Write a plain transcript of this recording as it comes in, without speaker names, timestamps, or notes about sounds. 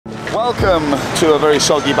Welcome to a very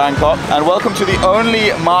soggy Bangkok, and welcome to the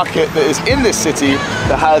only market that is in this city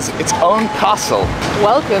that has its own castle.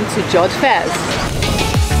 Welcome to Jodd Fairs.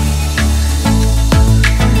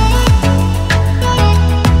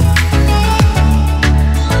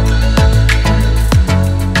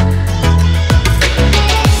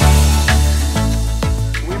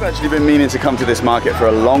 We've actually been meaning to come to this market for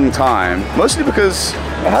a long time, mostly because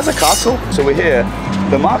it has a castle. So we're here.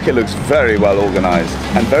 The market looks very well organized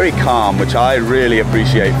and very calm, which I really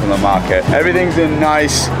appreciate from the market. Everything's in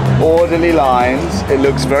nice, orderly lines. It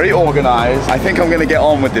looks very organized. I think I'm going to get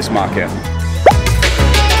on with this market.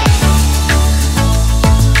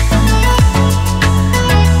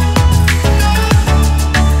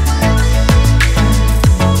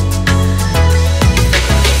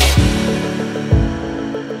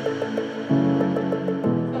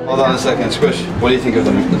 Hold on a second, Squish. What do you think of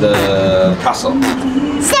the castle?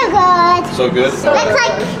 So good. So good? Looks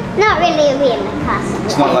like not really a real castle.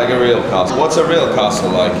 It's not like a real castle. What's a real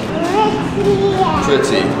castle like?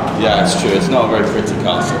 Pretty. Yeah, it's true. It's not a very pretty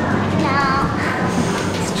castle. No.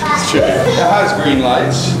 It's true. It has green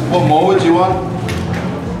lights. What more would you want?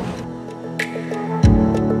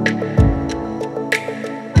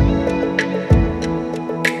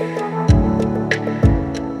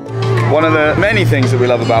 One of the many things that we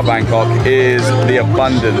love about Bangkok is the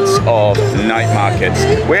abundance of night markets.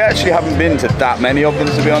 We actually haven't been to that many of them,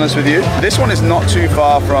 to be honest with you. This one is not too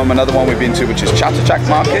far from another one we've been to, which is Chaktuchak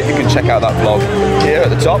Market. You can check out that vlog here at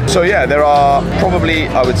the top. So yeah, there are probably,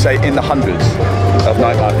 I would say, in the hundreds of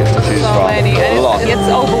night markets to choose from. Many. A lot. It's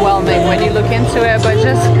overwhelming when you look into it, but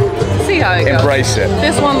just see how it goes. Embrace it.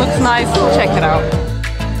 This one looks nice, check it out.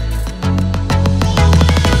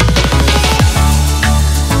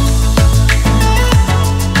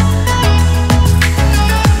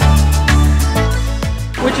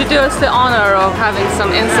 Would you do us the honor of having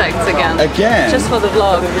some insects again? Again? Just for the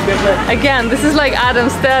vlog. Again, this is like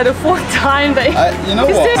Adam's third or fourth time that you know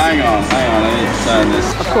what? Hang on, I need to turn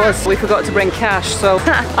this. Of course, we forgot to bring cash, so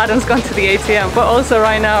Adam's gone to the ATM. But also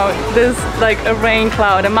right now, there's like a rain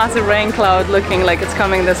cloud, a massive rain cloud looking like it's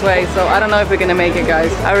coming this way. So I don't know if we're gonna make it,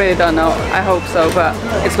 guys. I really don't know. I hope so, but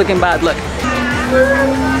it's looking bad. Look.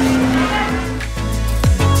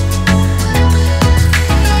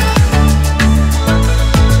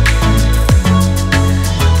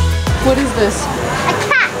 What is this? A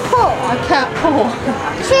cat paw. A cat paw.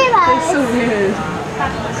 They're so weird.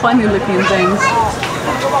 Funny looking things.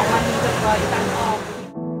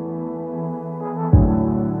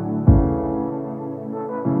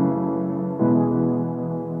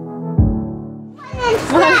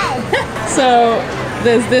 So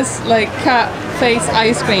there's this like cat face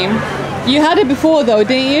ice cream. You had it before though,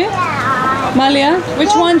 didn't you? Yeah. Malia,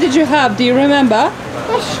 which one did you have? Do you remember?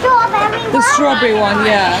 The strawberry one. The strawberry one,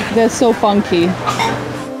 yeah. They're so funky.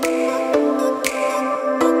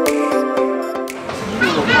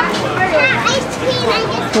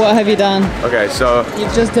 What have you done? Okay, so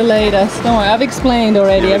You've just delayed us. Don't worry, I've explained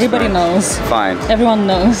already. Everybody knows. Fine. Everyone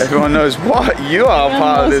knows. Everyone knows what? You are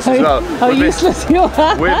part of this as well. How useless you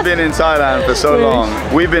are. We've been in Thailand for so long.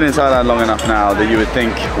 We've been in Thailand long enough now that you would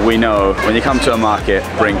think we know when you come to a market,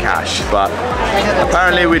 bring cash. But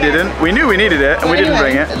apparently we didn't. We knew we needed it and we didn't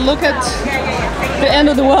bring it. Look at the end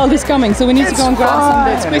of the world is coming, so we need to go and grab some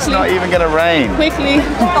bits quickly. It's not even going to rain. Quickly.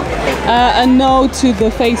 A no to the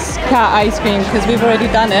face cat ice cream because we've already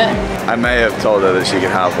done it. I may have told her that she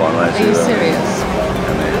could have one. Are you serious?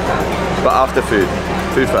 But after food.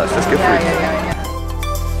 Food first. Let's get food. Yeah.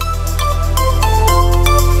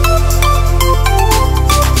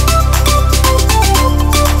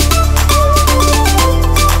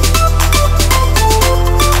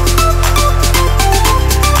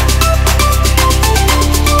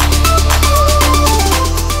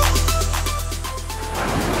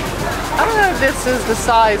 This is the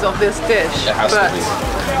size of this dish, It has but to be.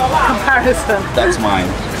 comparison. That's mine.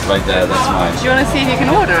 Right there, that's mine. Do you want to see if you can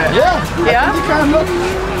order it? Yeah. Yeah? You can, look.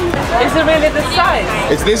 Is it really this size?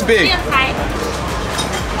 It's this big.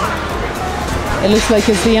 It looks like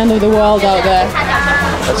it's the end of the world out there.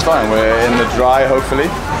 That's fine. We're in the dry, hopefully.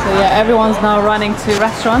 So yeah, everyone's now running to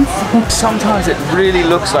restaurants. Sometimes it really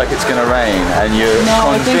looks like it's going to rain and you're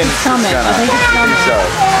convinced it's coming. I think it's coming. So.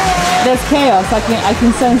 There's chaos, I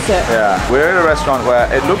can sense it. Yeah, we're in a restaurant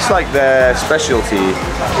where it looks like their specialty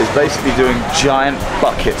is basically doing giant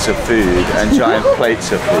buckets of food and giant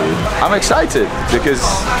plates of food. I'm excited because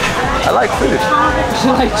I like food.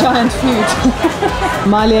 You like giant food.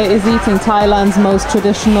 Malia is eating Thailand's most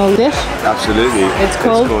traditional dish. Absolutely. It's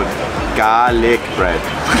called garlic bread.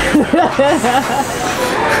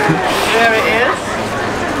 There it is.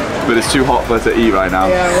 but it's too hot for her to eat right now.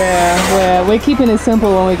 Yeah, we're keeping it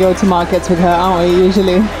simple when we go to markets with her, aren't we,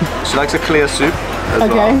 usually? She likes a clear soup as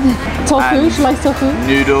okay. well. Tofu, And she likes tofu?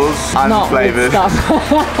 Noodles, unflavoured.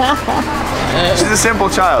 She's a simple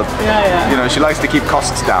child. Yeah. You know, she likes to keep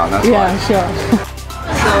costs down, that's why. Yeah, sure.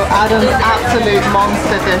 So Adam's absolute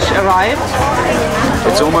monster dish arrived.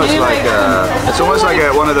 It's almost like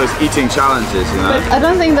one of those eating challenges, you know? I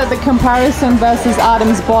don't think that the comparison versus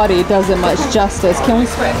Adam's body does it much justice. Can we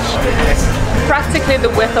switch? It's practically the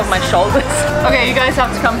width of my shoulders. Okay, you guys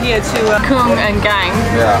have to come here to Kung and Gang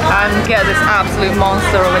and get this absolute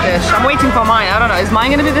monster of a dish. I'm waiting for mine. I don't know. Is mine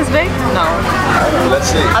gonna be this big? No. Let's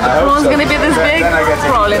see. Are the prawns gonna be this big?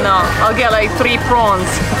 Probably not. I'll get like 3 prawns.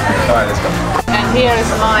 Alright, let's go. And here is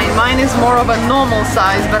mine. Mine is more of a normal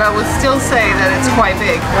size, but I would still say that it's quite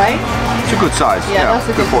big, right? It's a good size. Yeah, that's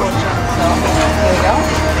a good portion. So here we go.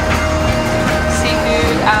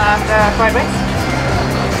 Seafood and fried rice.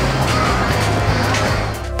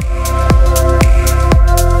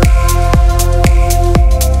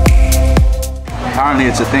 Apparently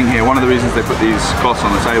it's a thing here. One of the reasons they put these cloths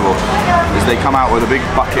on the table is they come out with a big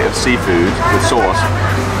bucket of seafood with sauce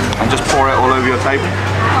and just pour it all over your table.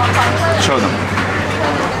 Show them.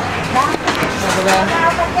 Over there.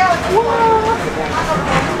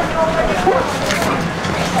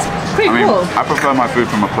 Pretty cool. I prefer my food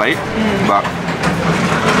from a plate, but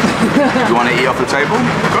if you want to eat off the table,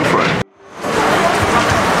 go for it.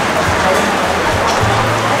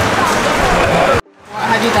 What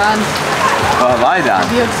have you done? What have I done?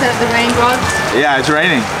 Have you upset the rain gods? Yeah, it's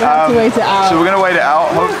raining. We have to wait it out. So we're going to wait it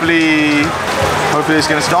out. Hopefully it's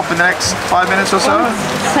going to stop in the next 5 minutes or so. Well,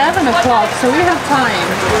 it's 7 o'clock, so we have time.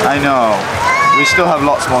 I know. We still have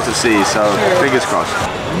lots more to see, so fingers crossed.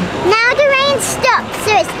 Now the rain stopped,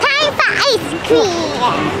 so it's time for ice cream.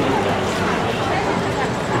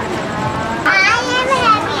 I am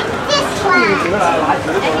having this one.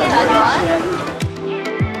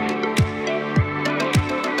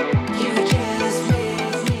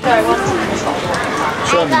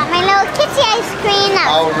 I got my little kitty ice cream now.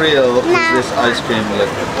 How real is this ice cream look?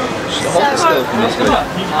 Hold it still for me,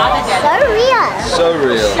 So real. So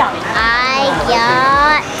real. I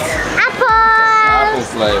got apple. Apple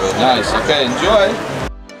flavor. Nice. Okay, enjoy.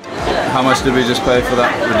 How much did we just pay for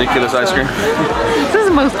that ridiculous ice cream? This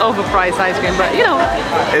is the most overpriced ice cream, but you know,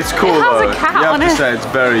 it's cool it has though. a cat you have on to it. say it's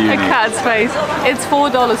very unique. A cat's face. It's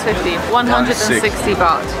 $4.50. 160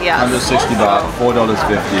 baht. Yes. 160 baht.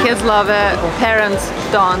 $4.50. Kids love it. Parents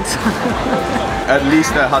don't. At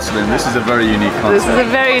least they're hustling. This is a very unique concept. This is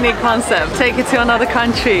a very unique concept. Take it to another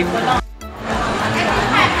country.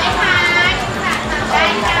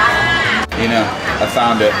 You know, I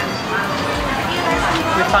found it.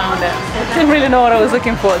 We found it. I didn't really know what I was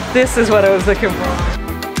looking for. This is what I was looking for.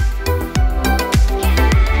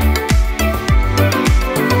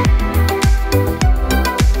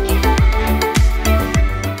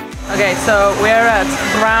 Okay, so we're at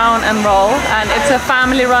Brown and Roll, and it's a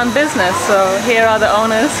family-run business. So here are the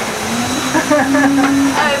owners.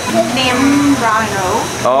 Name Brown and Roll.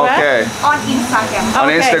 Okay. On Instagram. On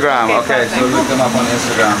Instagram. Okay, perfect. so look them up on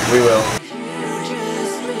Instagram. We will.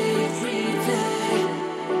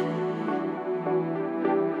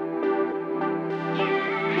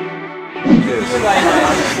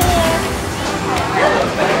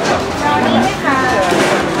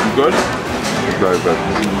 Good? Very good.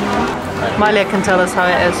 Malia can tell us how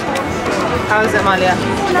it is. How is it, Malia?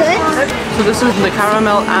 Good. So this is the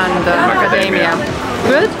caramel and macadamia.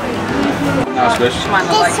 Good? Nice fish. Might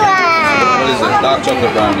not This like it. What is it? Dark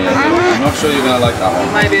chocolate brownie. I'm not sure you're gonna like that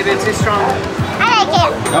one. Might be a bit too strong. I like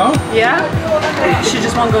it. No? Yeah? She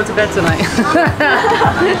just won't go to bed tonight.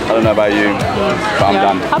 I don't know about you, but I'm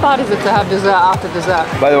done. How bad is it to have dessert after dessert?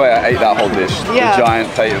 By the way, I ate that whole dish. Yeah. The giant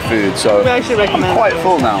plate of food, so We actually recommend I'm quite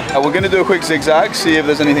full now. We're gonna do a quick zigzag, see if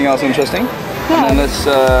there's anything else interesting. And then let's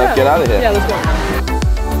get out of here. Yeah, let's go.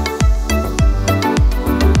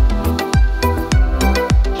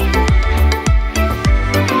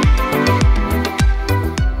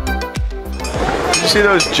 See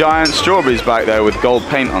those giant strawberries back there with gold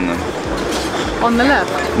paint on them? On the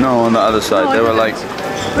left? No, on the other side. No, they I were like,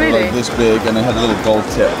 Really? this big and they had a little gold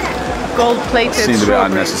tip. Gold-plated Seemed a bit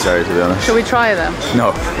strawberries. unnecessary, to be honest. Shall we try them?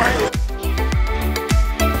 No.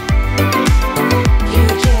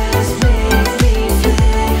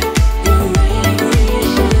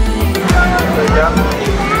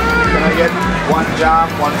 Can I get one jam,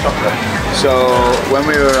 one chocolate? So when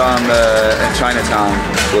we were in Chinatown,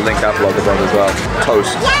 we'll link that vlog above as well.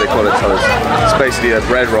 Toast, they call it toast. It's basically a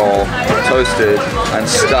bread roll, toasted and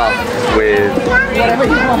stuffed with Whatever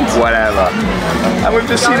you want. whatever. And we've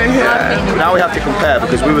just seen it here. Now we have to compare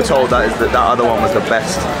because we were told that other one was the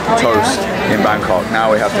best toast in Bangkok.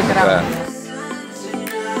 Now we have to compare.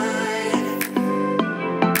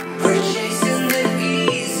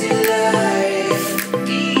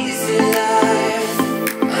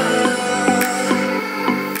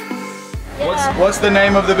 What's the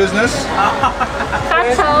name of the business?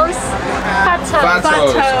 Fat toast. Fat toast. Fat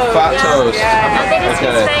toast. Fat toast. I think it's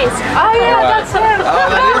his face. Oh yeah, that's him. Oh,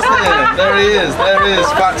 that is him. There he is. There he is.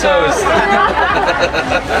 Fat toast.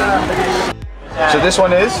 So this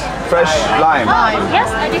one is fresh lime. Yes,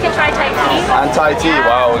 and you can try Thai tea. And Thai tea.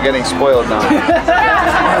 Wow, we're getting spoiled now.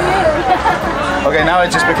 Okay, now it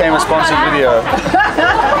just became a sponsored video.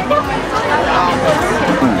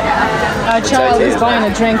 Our child is buying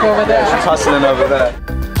a drink over there. She's hustling over there.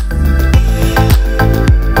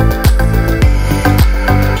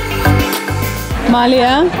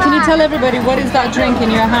 Malia, can you tell everybody what is that drink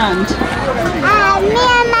in your hand? Me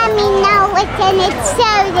and Mommy know it and it's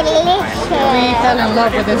so delicious. We fell in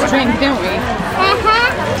love with this drink, didn't we?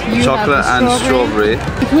 You Chocolate have the and strawberry.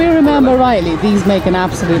 If we remember rightly, these make an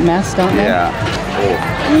absolute mess, don't they? Yeah. Oh.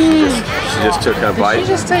 She just took her bite. Did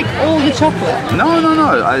she just take all the chocolate? No,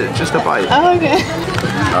 just a bite. Oh, okay.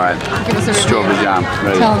 Alright. Give us a review. Strawberry jam.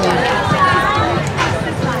 Ready? Tell me.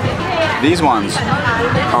 These ones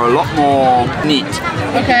are a lot more neat.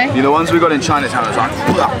 Okay. You know, the ones we got in Chinatown, it's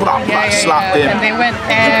like slapped in. And they went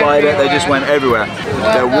Bite it, they just went everywhere.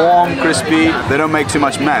 They're Well warm, crispy, they don't make too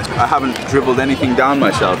much mess. I haven't dribbled anything down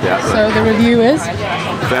myself yet. So the review is?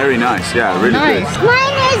 Very nice, yeah, really Nice. good.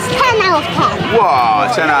 Mine is 10 out of 10.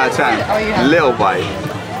 Wow, 10 out of 10. Oh, you have Little bite.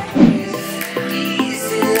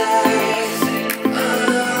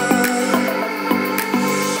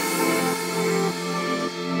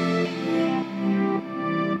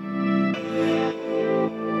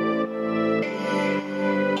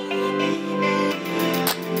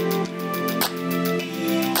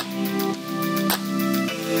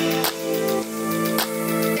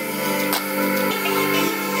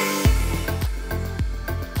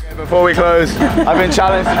 Before we close, I've been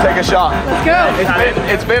challenged to take a shot. Let's go.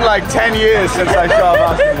 It's been like 10 years since I shot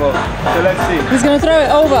basketball. So let's see. He's going to throw it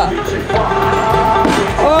over.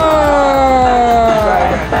 Oh!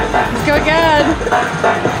 Let's go again.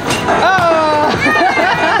 Oh!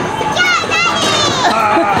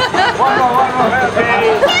 One more.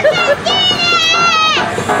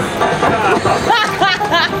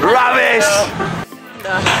 Rubbish!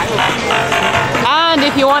 And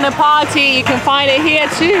if you want a party, you can find it here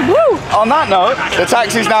too. Woo! On that note, the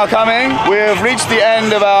taxi's now coming. We've reached the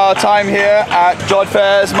end of our time here at Jodd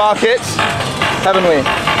Fairs Market, haven't we?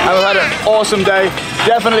 And we've had an awesome day.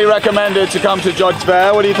 Definitely recommended to come to Jodd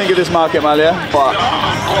Fair. What do you think of this market, Malia?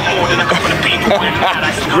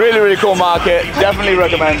 Really, really cool market. Definitely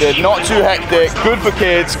recommended. Not too hectic. Good for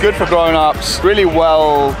kids. Good for grown-ups. Really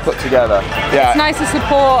well put together. Yeah. It's nice to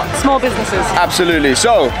support small businesses. Absolutely.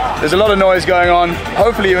 So, there's a lot of noise going on.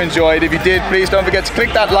 Hopefully you enjoyed. If you did, please don't forget to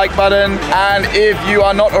click that like button. And if you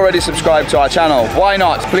are not already subscribed to our channel, why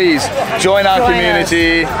not? Please join our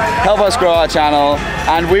community. Help us grow our channel.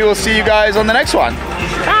 And we will see you guys on the next one.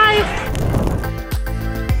 Bye!